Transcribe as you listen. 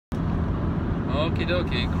Okie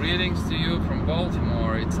dokie, greetings to you from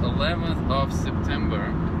Baltimore. It's 11th of September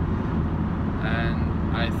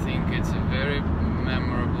and I think it's a very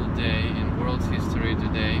memorable day in world history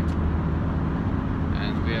today,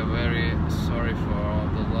 and we are very sorry for all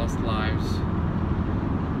the lost lives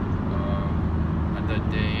at that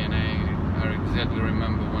day. And I exactly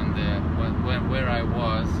remember where I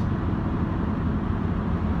was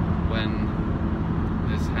when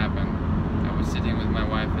this happened. I was sitting with my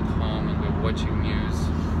wife at home and we were watching news,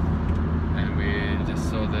 and we just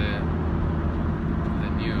saw the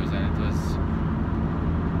news, and it was,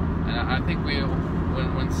 and I think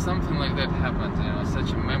when something like that happens, you know,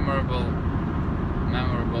 such a memorable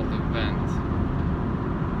event,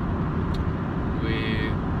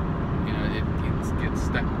 it gets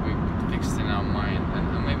stuck, we fixed in our mind,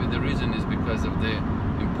 and maybe the reason is because of the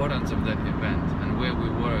importance of that event and where we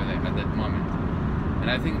were at that moment. And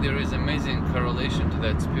I think there is amazing correlation to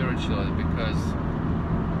that spiritually, because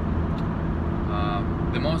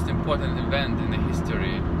the most important event in the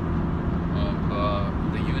history of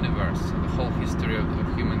the universe, the whole history of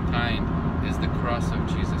humankind, is the cross of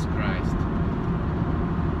Jesus Christ.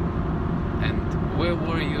 And where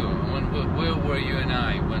were you? Where were you and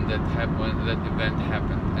I when that event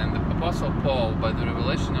happened? And the Apostle Paul, by the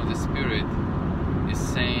revelation of the Spirit, is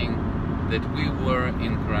saying that we were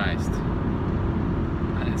in Christ.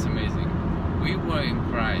 And it's amazing. We were in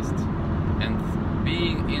Christ, and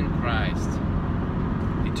being in Christ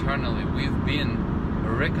eternally, we've been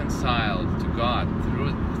reconciled to God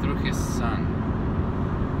through His Son.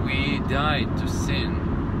 We died to sin.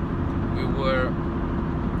 We were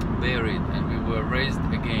buried, and we were raised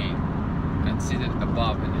again and seated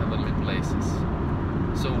above in heavenly places.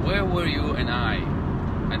 So where were you and I?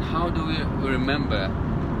 And how do we remember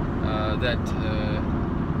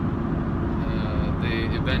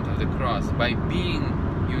the event of the cross? By being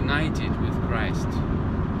united with Christ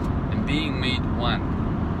and being made one.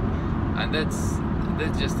 And that's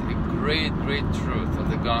just a great truth of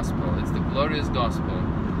the gospel. It's the glorious gospel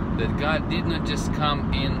that God did not just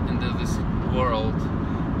come into this world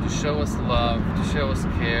to show us love, to show us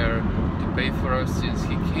care, to pay for our sins.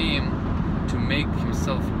 He came to make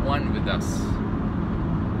Himself one with us,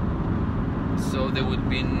 so there would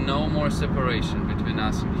be no more separation between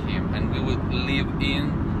us and Him, and we would live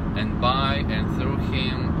in and by and through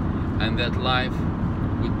Him, and that life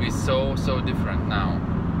would be so different now,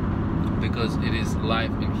 because it is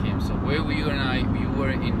life in Him. So where were you and I? We were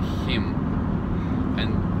in Him,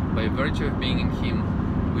 and by virtue of being in Him,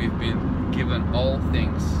 we've been given all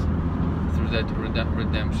things through that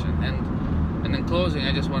redemption. And in closing,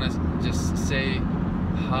 I just want to say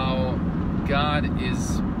how God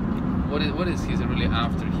is. What is He's really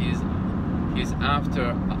after? He's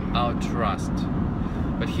after our trust,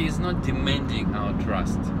 but He is not demanding our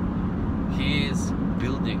trust. He is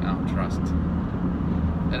building our trust.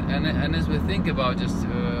 And as we think about just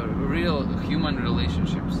real human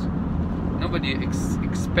relationships, nobody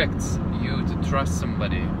expects you to trust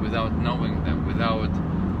somebody without knowing them, without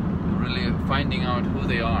really finding out who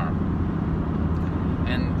they are.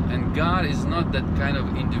 And God is not that kind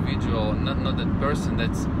of individual, not that person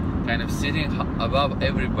that's kind of sitting above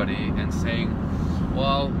everybody and saying,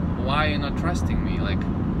 well, why are you not trusting me? Like,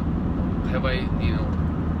 have I,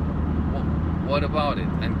 what about it?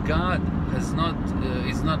 And God is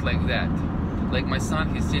not like that. Like my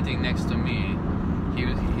son, he's sitting next to me.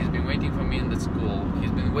 He's been waiting for me in the school.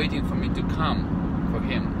 He's been waiting for me to come for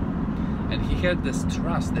him. And he had this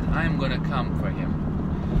trust that I'm gonna come for him.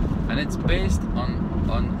 And it's based on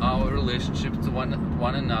our relationship to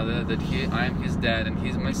one another, that I am his dad and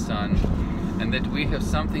he's my son, and that we have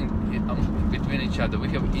something between each other. We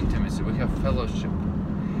have intimacy, we have fellowship,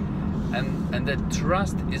 and that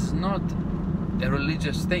trust is not a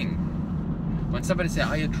religious thing. When somebody says,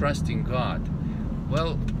 are you trusting God?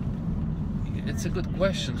 Well, it's a good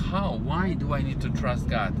question. How? Why do I need to trust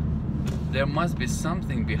God? There must be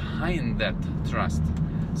something behind that trust,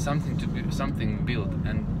 something built,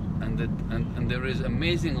 and there is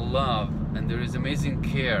amazing love, and there is amazing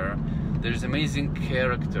care, there is amazing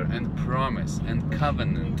character and promise and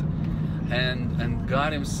covenant, and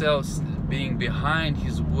God Himself being behind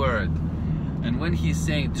His word. And when He's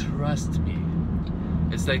saying trust me,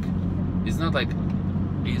 it's not like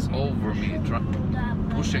He's over me,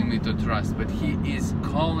 pushing me to trust, but He is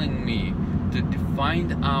calling me to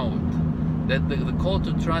find out. That the call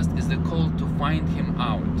to trust is the call to find Him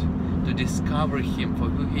out, to discover Him for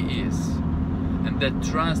who He is. And that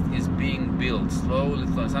trust is being built slowly.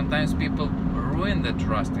 Sometimes people ruin that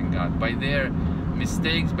trust in God by their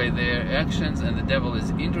mistakes, by their actions, and the devil is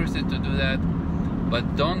interested to do that.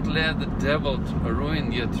 But don't let the devil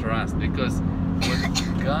ruin your trust, because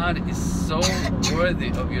God is so worthy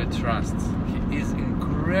of your trust. He is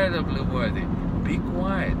incredibly worthy. Be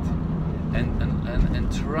quiet and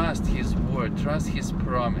trust His word, trust His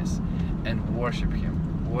promise, and worship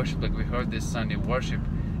Him. Worship, like we heard this Sunday, worship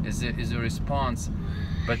is a response,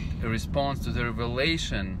 but a response to the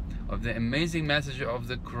revelation of the amazing message of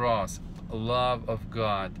the cross, love of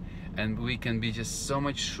God. And we can be just so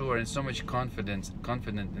much sure and so much confident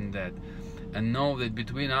in that, and know that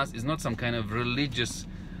between us is not some kind of religious,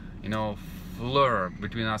 flirt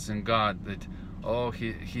between us and God, that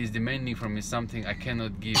he's demanding from me something I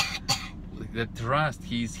cannot give. The trust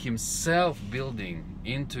He's Himself building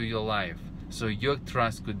into your life, so your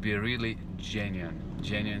trust could be a really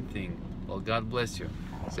genuine thing. Well, God bless you.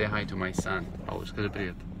 Say hi to my son. Скажи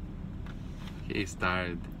привет. He's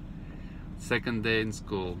tired. Second day in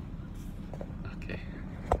school.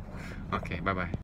 Okay, bye-bye.